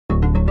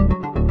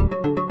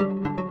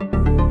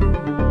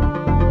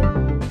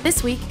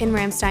This week in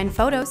Ramstein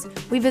Photos,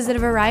 we visit a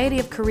variety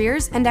of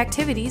careers and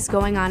activities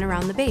going on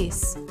around the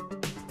base.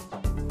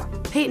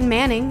 Peyton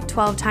Manning,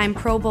 12-time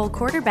Pro Bowl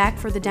quarterback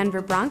for the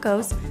Denver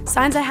Broncos,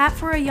 signs a hat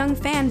for a young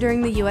fan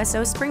during the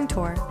USO Spring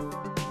Tour.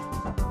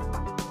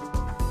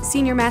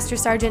 Senior Master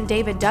Sergeant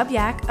David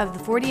Dubyak of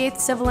the 48th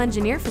Civil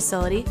Engineer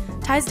Facility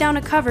ties down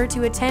a cover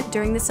to a tent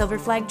during the Silver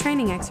Flag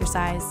training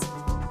exercise.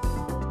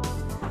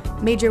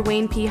 Major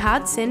Wayne P.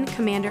 Hodson,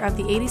 commander of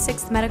the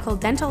 86th Medical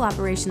Dental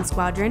Operations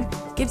Squadron,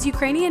 gives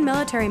Ukrainian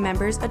military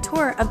members a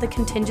tour of the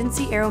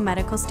Contingency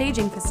Aeromedical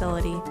Staging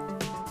Facility.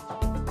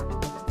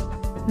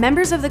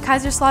 Members of the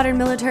Kaiserslautern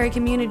Military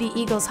Community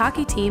Eagles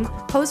hockey team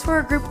pose for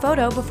a group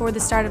photo before the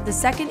start of the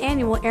second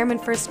annual Airman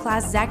First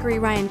Class Zachary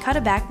Ryan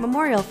Cutterback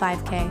Memorial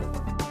 5K.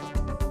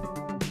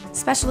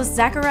 Specialist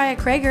Zachariah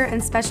Krager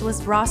and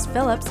Specialist Ross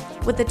Phillips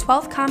with the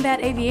 12th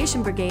Combat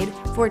Aviation Brigade,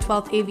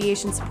 412th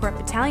Aviation Support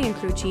Battalion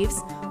crew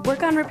chiefs,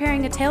 work on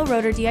repairing a tail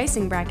rotor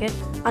de-icing bracket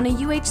on a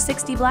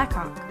UH-60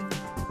 Blackhawk.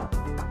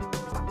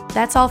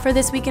 That's all for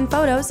this week in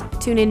photos.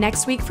 Tune in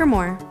next week for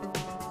more.